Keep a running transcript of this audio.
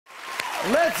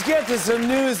Let's get to some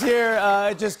news here.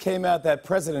 It just came out that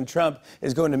President Trump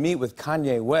is going to meet with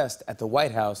Kanye West at the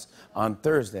White House on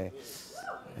Thursday.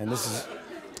 And this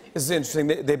is interesting.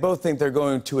 They both think they're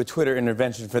going to a Twitter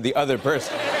intervention for the other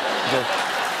person.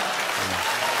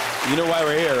 You know why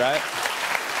we're here, right?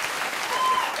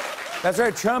 That's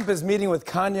right. Trump is meeting with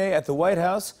Kanye at the White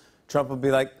House. Trump will be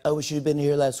like, I wish you'd been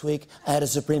here last week. I had a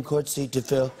Supreme Court seat to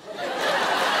fill.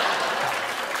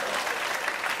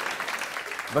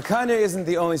 But Kanye isn't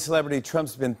the only celebrity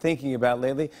Trump's been thinking about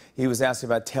lately. He was asked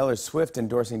about Taylor Swift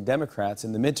endorsing Democrats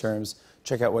in the midterms.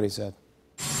 Check out what he said.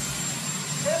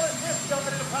 Taylor Swift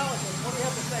jumping into politics. What do you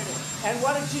have to say to her? And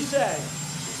what did she say?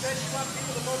 She said she wants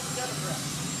people to vote for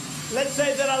Democrats. Let's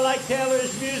say that I like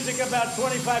Taylor's music about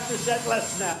 25%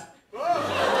 less than that.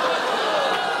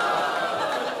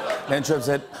 Then Trump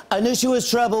said, I knew she was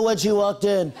trouble when she walked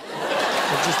in.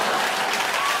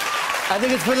 I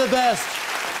think it's for the best.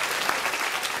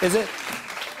 Is it?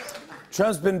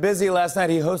 Trump's been busy. Last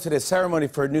night, he hosted a ceremony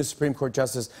for new Supreme Court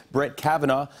Justice Brett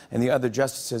Kavanaugh, and the other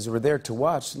justices were there to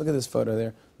watch. Look at this photo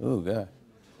there. Ooh, God.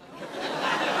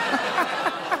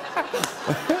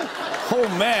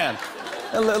 Oh, man.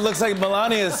 It looks like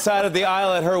Melania's side of the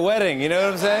aisle at her wedding. You know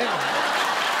what I'm saying?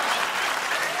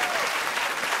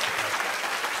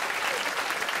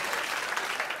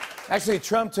 Actually,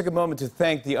 Trump took a moment to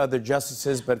thank the other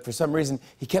justices, but for some reason,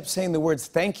 he kept saying the words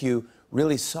thank you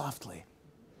really softly.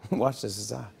 Watch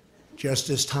this.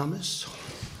 Justice Thomas.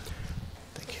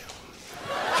 Thank you.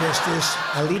 Justice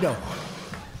Alito.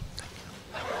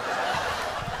 Thank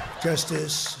you.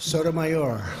 Justice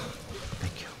Sotomayor.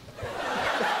 Thank you.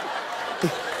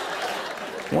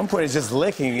 At one point, he's just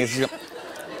licking. He's just...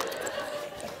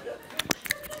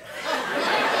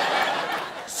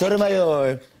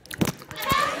 Sotomayor.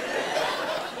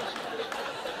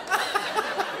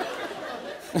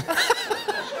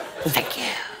 Thank you.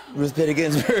 Ruth Bader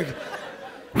Ginsburg.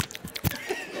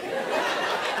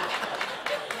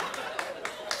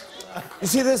 You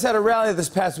see this at a rally this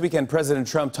past weekend. President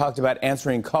Trump talked about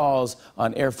answering calls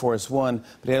on Air Force One,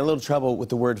 but he had a little trouble with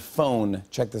the word phone.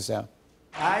 Check this out.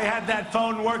 I had that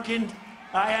phone working.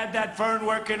 I had that phone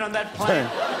working on that plane.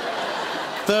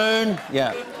 Fern.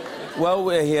 Yeah. Well,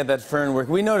 he had that Fern work.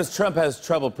 We noticed Trump has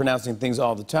trouble pronouncing things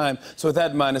all the time. So with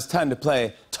that in mind, it's time to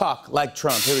play Talk Like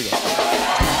Trump. Here we go.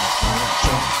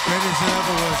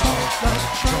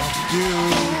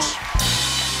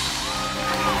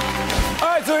 All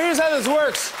right, so here's how this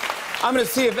works. I'm going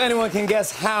to see if anyone can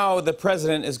guess how the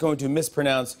president is going to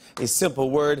mispronounce a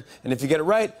simple word. And if you get it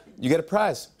right, you get a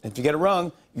prize. And if you get it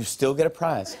wrong, you still get a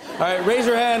prize. All right, raise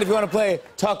your hand if you want to play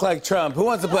Talk Like Trump. Who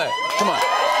wants to play? Come on.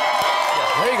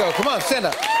 There you go. Come on, stand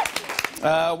up.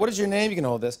 What is your name? You can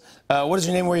hold this. What is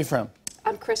your name? Where are you from?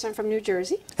 I'm Chris. I'm from New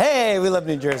Jersey. Hey, we love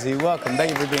New Jersey. Welcome.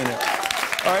 Thank you for being here.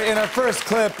 All right, in our first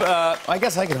clip, I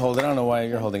guess I can hold it. I don't know why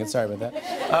you're holding it. Sorry about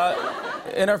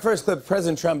that. In our first clip,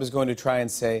 President Trump is going to try and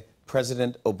say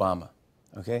President Obama.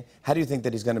 Okay? How do you think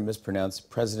that he's going to mispronounce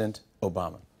President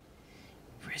Obama?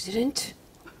 President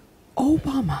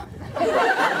Obama.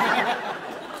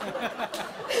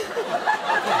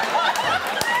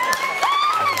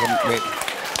 Wait.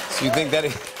 So you think that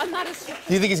I'm not as...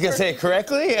 you think he's going to say it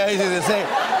correctly? He's going to say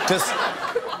just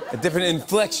a different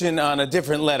inflection on a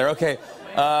different letter. Okay.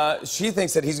 She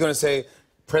thinks that he's going to say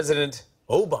President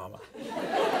Obama.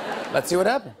 Let's see what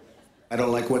happens. I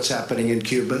don't like what's happening in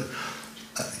Cuba.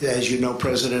 As you know,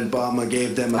 President Obama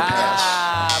gave them a pass.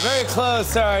 Ah, very close.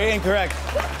 Sorry, incorrect.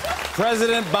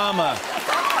 President Obama.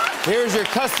 Here's your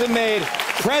custom-made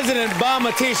President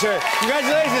Obama T-shirt.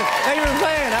 Congratulations. Thank you for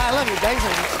playing. I love you. Thanks.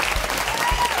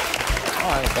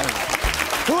 All right, thank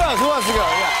you. Who else? Who wants to go?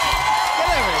 Yeah.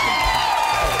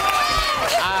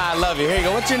 I love you. Here you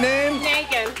go. What's your name?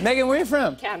 Megan. Megan, where are you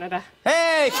from? Canada.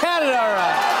 Hey, Canada. All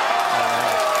right.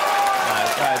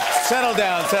 All right. Settle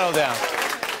down. Settle down.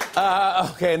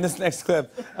 Okay, in this next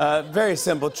clip, very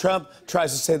simple. Trump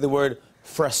tries to say the word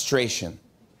frustration.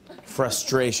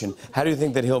 Frustration. How do you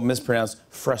think that he'll mispronounce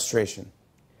frustration?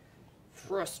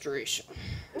 Frustration.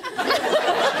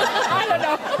 I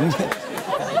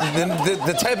don't know.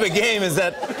 The type of game is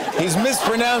that he's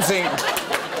mispronouncing.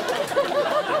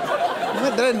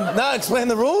 What, did I not explain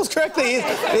the rules correctly?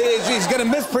 He's going to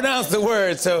mispronounce the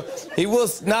word, so he will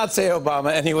not say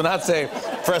Obama and he will not say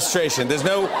frustration. There's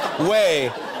no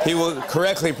way he will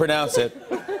correctly pronounce it.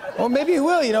 Or maybe he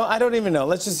will, you know, I don't even know.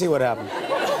 Let's just see what happens.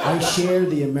 I share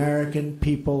the American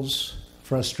people's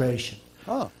frustration.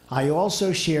 Oh. I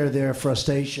also share their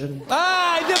frustration.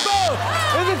 Ah, I did both!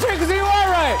 It's a trick, because you are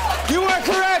right. You are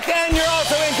correct, and you're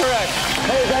also incorrect.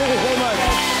 Hey, thank you so much.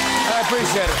 I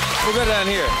appreciate it. We'll go down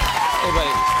here. Hey,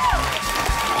 buddy.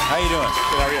 How you doing? Good,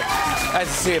 how are you? Nice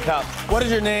to see you, pal. What is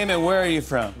your name and where are you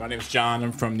from? My name is John.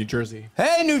 I'm from New Jersey.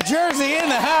 Hey, New Jersey in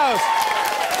the house.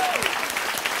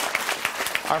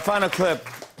 Our final clip.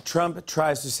 Trump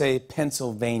tries to say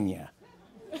Pennsylvania.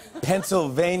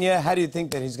 Pennsylvania. How do you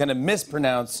think that he's going to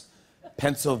mispronounce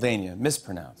Pennsylvania?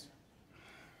 Mispronounce.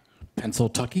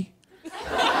 Pennsylvania?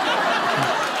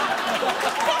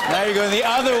 Now you're going the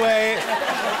other way.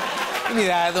 You need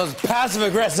those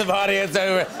passive-aggressive audience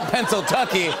over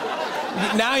Pennsylvania.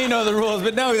 Now you know the rules,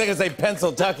 but no, he's not going to say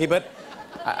Pennsylvania. But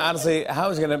honestly, how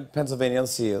is he going to Pennsylvania?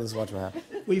 Let's see. Let's watch what happens.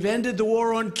 We've ended the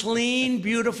war on clean,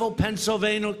 beautiful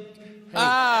Pennsylvania.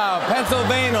 Ah,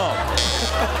 Pennsylvania.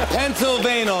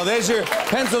 Pennsylvania. There's your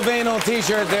Pennsylvania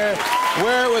t-shirt there.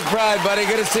 Wear it with pride, buddy.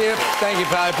 Good to see you. Thank you,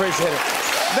 pal. I appreciate it.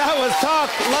 That was Talk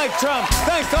Like Trump.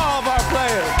 Thanks to all of our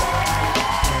players.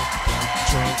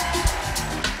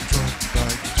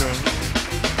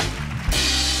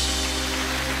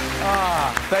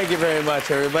 Thank you very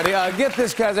much, everybody. Get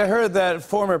this, guys. I heard that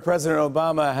former President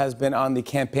Obama has been on the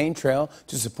campaign trail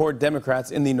to support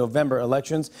Democrats in the November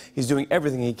elections. He's doing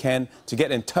everything he can to get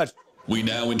in touch. We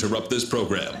now interrupt this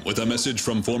program with a message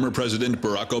from former President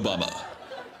Barack Obama.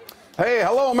 Hey,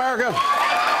 hello, America.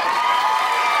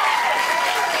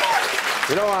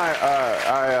 You know,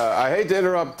 I hate to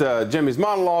interrupt Jimmy's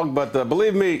monologue, but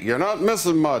believe me, you're not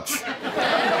missing much.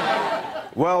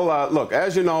 Well, look,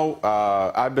 as you know,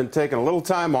 I've been taking a little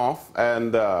time off,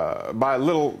 and by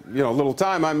little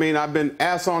time, I mean I've been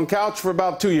ass on couch for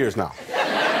about 2 years now.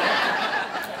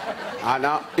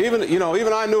 Now, even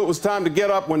I knew it was time to get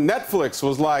up when Netflix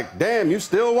was like, "Damn, you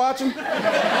still watching?"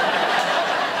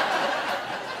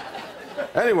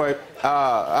 Anyway,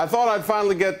 I thought I'd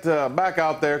finally get back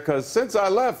out there, because since I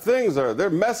left, they're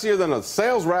messier than a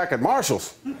sales rack at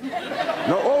Marshall's.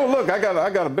 No, oh, look, I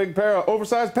got a big pair of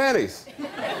oversized panties.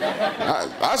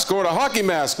 I scored a hockey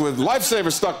mask with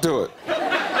lifesaver stuck to it.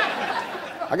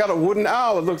 I got a wooden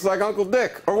owl that looks like Uncle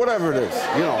Dick, or whatever it is.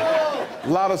 You know, a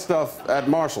lot of stuff at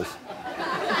Marshall's.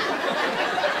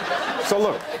 So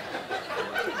look,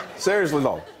 seriously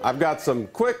though, I've got some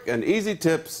quick and easy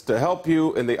tips to help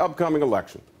you in the upcoming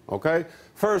election, okay?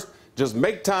 First, just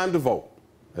make time to vote.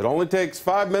 It only takes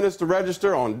 5 minutes to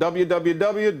register on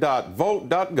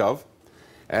www.vote.gov.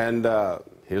 And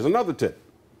here's another tip.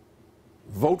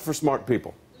 Vote for smart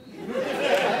people.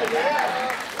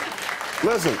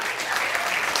 Listen.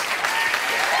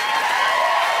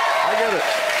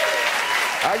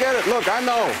 I get it. Look, I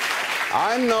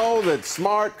know that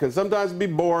smart can sometimes be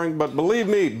boring, but believe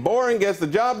me, boring gets the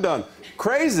job done.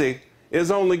 Crazy is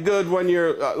only good when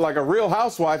you're like a real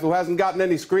housewife who hasn't gotten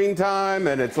any screen time,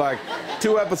 and it's like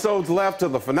 2 episodes left to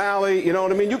the finale. You know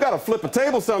what I mean? You got to flip a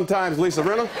table sometimes, Lisa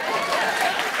Rinna.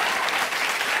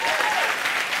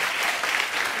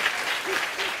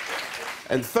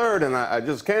 And third, and I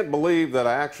just can't believe that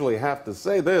I actually have to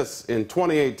say this in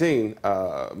 2018,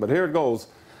 but here it goes.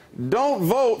 Don't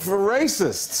vote for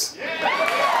racists.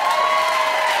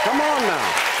 Come on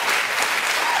now.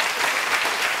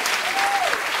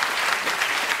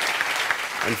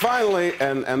 And finally,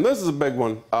 and this is a big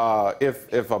one,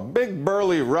 if a big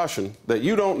burly Russian that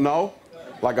you don't know,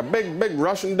 like a big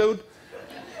Russian dude,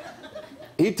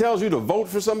 he tells you to vote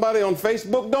for somebody on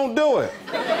Facebook, don't do it.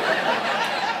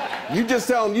 You just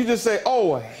tell him, you just say,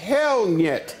 "Oh, hell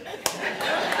yet."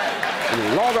 And you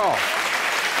log off.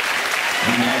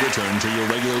 We now return to your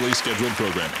regularly scheduled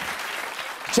programming.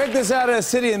 Check this out. A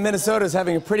city in Minnesota is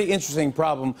having a pretty interesting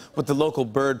problem with the local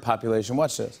bird population.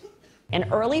 Watch this. An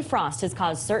early frost has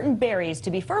caused certain berries to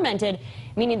be fermented,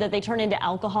 meaning that they turn into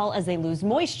alcohol as they lose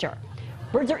moisture.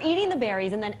 Birds are eating the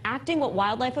berries and then acting what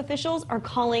wildlife officials are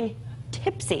calling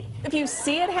tipsy. If you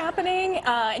see it happening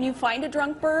and you find a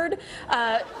drunk bird,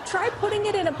 try putting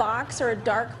it in a box or a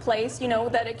dark place, you know,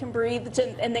 that it can breathe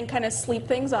and then kind of sleep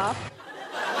things off.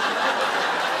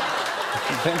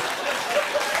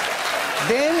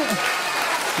 Then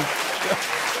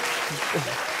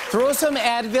throw some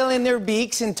Advil in their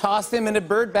beaks and toss them in a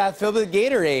bird bath filled with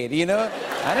Gatorade, you know?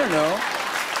 I don't know.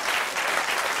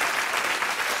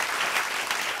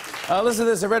 Listen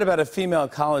to this. I read about a female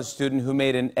college student who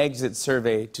made an exit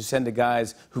survey to send to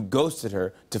guys who ghosted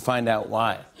her to find out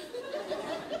why.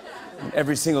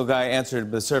 Every single guy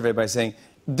answered the survey by saying,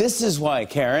 "This is why,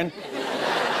 Karen.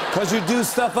 Because you do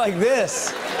stuff like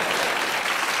this."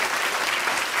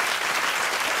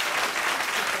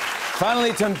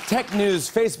 Finally, some tech news.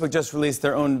 Facebook just released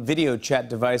their own video chat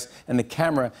device, and the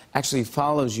camera actually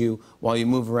follows you while you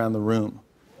move around the room.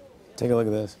 Take a look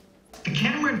at this. The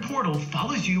camera and portal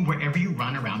follows you wherever you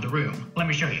run around the room. Let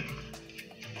me show you.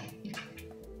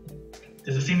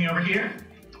 Does it see me over here?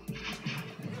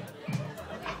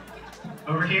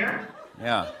 Over here?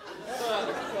 Yeah.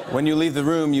 When you leave the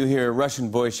room, you hear a Russian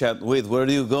boy shout, "Wait, where are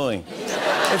you going?"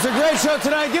 It's a great show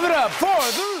tonight. Give it up for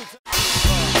the Roots.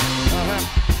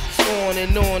 On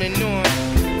and on and on.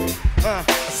 I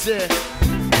said,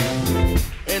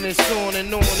 and it's on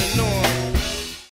and on and on.